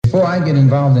Before I get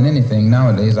involved in anything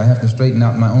nowadays, I have to straighten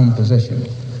out my own position.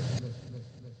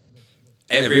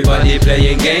 Everybody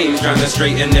playing games, trying to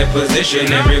straighten their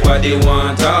position. Everybody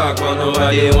want talk, but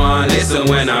nobody want listen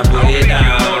when I put it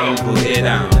down, put it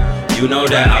down. You know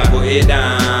that I put it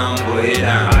down, put it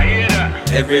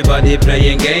down. Everybody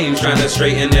playing games, trying to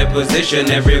straighten their position.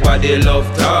 Everybody love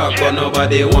talk, but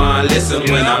nobody want listen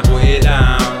when I put it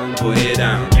down, put it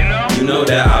down. You know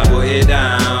that I put it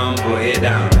down, put it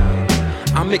down.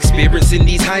 I'm experiencing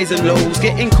these highs and lows,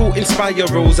 getting caught in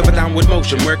spirals of a downward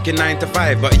motion, working 9 to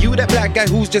 5. But you, that black guy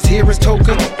who's just here as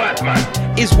token,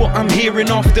 is what I'm hearing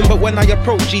often. But when I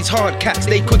approach these hard cats,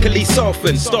 they quickly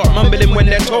soften, start mumbling when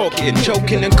they're talking,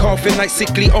 choking and coughing like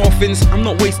sickly orphans. I'm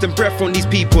not wasting breath on these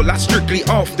people, I strictly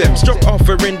off them. Stop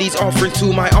offering these offerings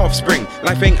to my offspring.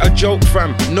 Life ain't a joke,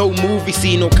 fam, no movie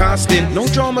scene or casting, no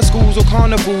drama schools or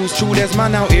carnivals. True, there's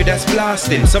man out here that's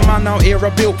blasting. Some man out here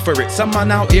are built for it, some man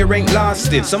out here ain't lasting.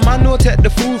 Some man will take the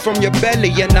food from your belly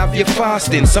and have you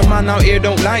fasting. Some man out here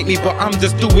don't like me, but I'm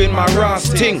just doing my Ross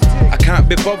ting. I can't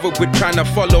be bothered with trying to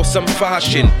follow some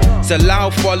fashion. It's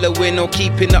loud following or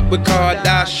keeping up with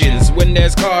Kardashians. When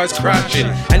there's cars crashing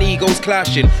and egos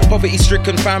clashing,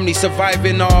 poverty-stricken family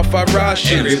surviving off a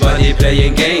ration. Everybody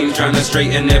playing games, trying to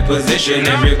straighten their position.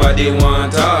 Everybody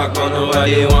want talk, but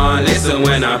nobody want listen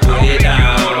when I put it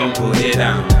down, put it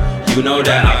down. You know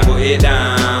that I put it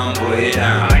down, put it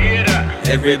down.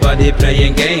 Everybody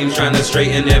playing games, trying to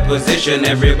straighten their position.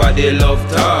 Everybody love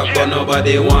talk, but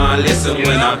nobody want listen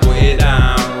when I put it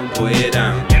down, put it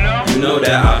down. You know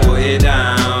that I put it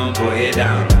down, put it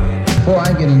down. Before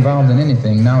I get involved in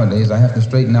anything nowadays, I have to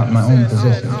straighten out my own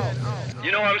position.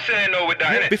 You know what I'm saying though with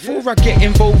that, innit? Before I get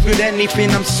involved with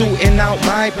anything, I'm sorting out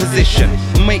my position.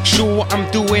 Make sure what I'm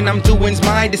doing's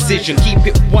my decision. Keep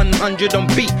it 100 on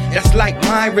beat, that's like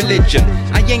my religion.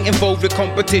 I ain't involved with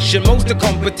competition, most of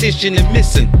competition is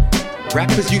missing.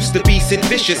 Rappers used to be sin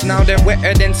vicious, now they're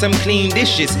wetter than some clean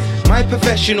dishes. My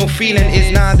professional feeling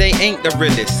is nah, they ain't the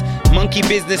realest. Monkey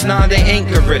business, nah, they ain't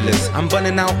gorillas. I'm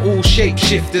bunning out all shape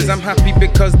shifters. I'm happy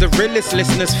because the realest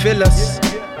listeners fill us.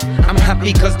 I'm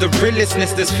happy cause the realest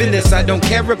listeners fill us. I don't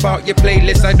care about your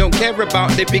playlist, I don't care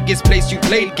about the biggest place you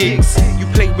played gigs. You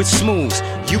play with Smalls,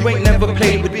 you ain't never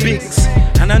played with Bigs.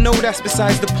 And I know that's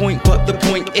besides the point, but the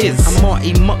point is I'm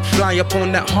Marty McFly up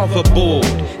on that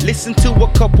hoverboard. Listen to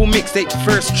a couple mixtape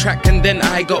first track and then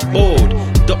I got bored.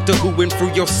 Doctor Who went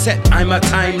through your set, I'm a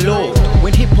time lord.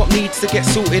 When hip-hop needs to get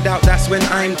sorted out, that's when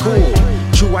I'm cool.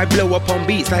 True, I blow up on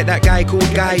beats like that guy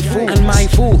called Guy Fawkes. And my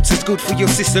thoughts is good for your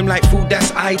system like food,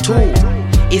 that's I-tool.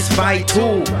 It's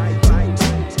vital.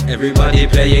 Everybody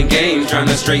playing games, trying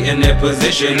to straighten their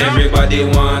position. Everybody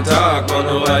want talk, but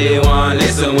nobody want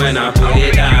listen when I put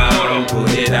it down,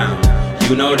 put it down.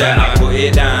 You know that I put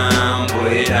it down,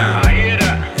 put it down.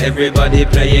 Everybody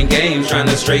playing games, trying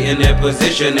to straighten their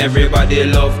position. Everybody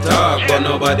love talk, but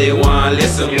nobody want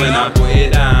listen when I put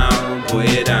it down, put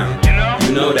it down.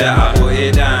 You know that I put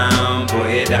it down, put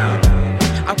it down.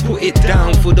 I put it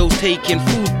down for those taking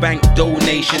food bank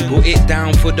donations. Put it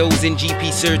down for those in GP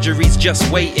surgeries just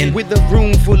waiting. With a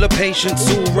room full of patients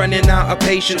all running out of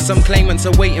patience. Some claimants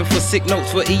are waiting for sick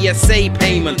notes for ESA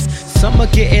payments. Some are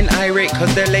getting irate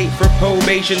cause they're late for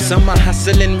probation. Some are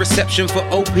hassling reception for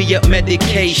opiate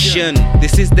medication.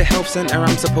 This is the health center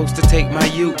I'm supposed to take my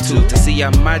youth to see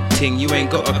a mad thing, you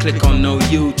ain't gotta click on no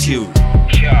YouTube.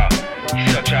 Yeah,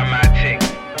 it's such a mad thing.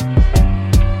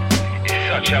 It's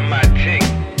such a mad thing.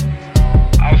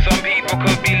 How some people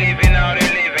could be living how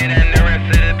they're living and the rest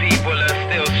of the people are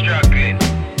still struggling.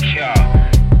 Yeah,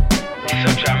 it's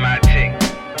such a mad thing.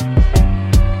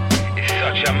 It's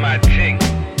such a mad thing.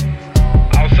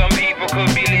 How some people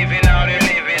could be living how they're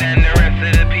living and the rest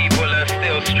of the people are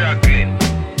still struggling.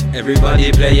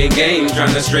 Everybody playing games,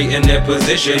 trying to straighten their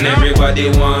position. Everybody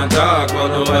want talk, but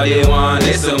nobody want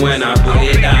listen when I put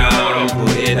it down,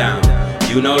 put it down.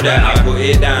 You know that I put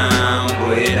it down,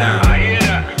 put it down.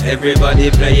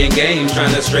 Everybody playing games,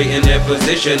 trying to straighten their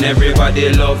position. Everybody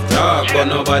love talk, but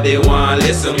nobody want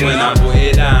listen when I put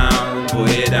it down, put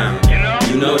it down.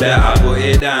 You know that I put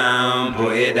it down,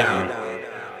 put it down.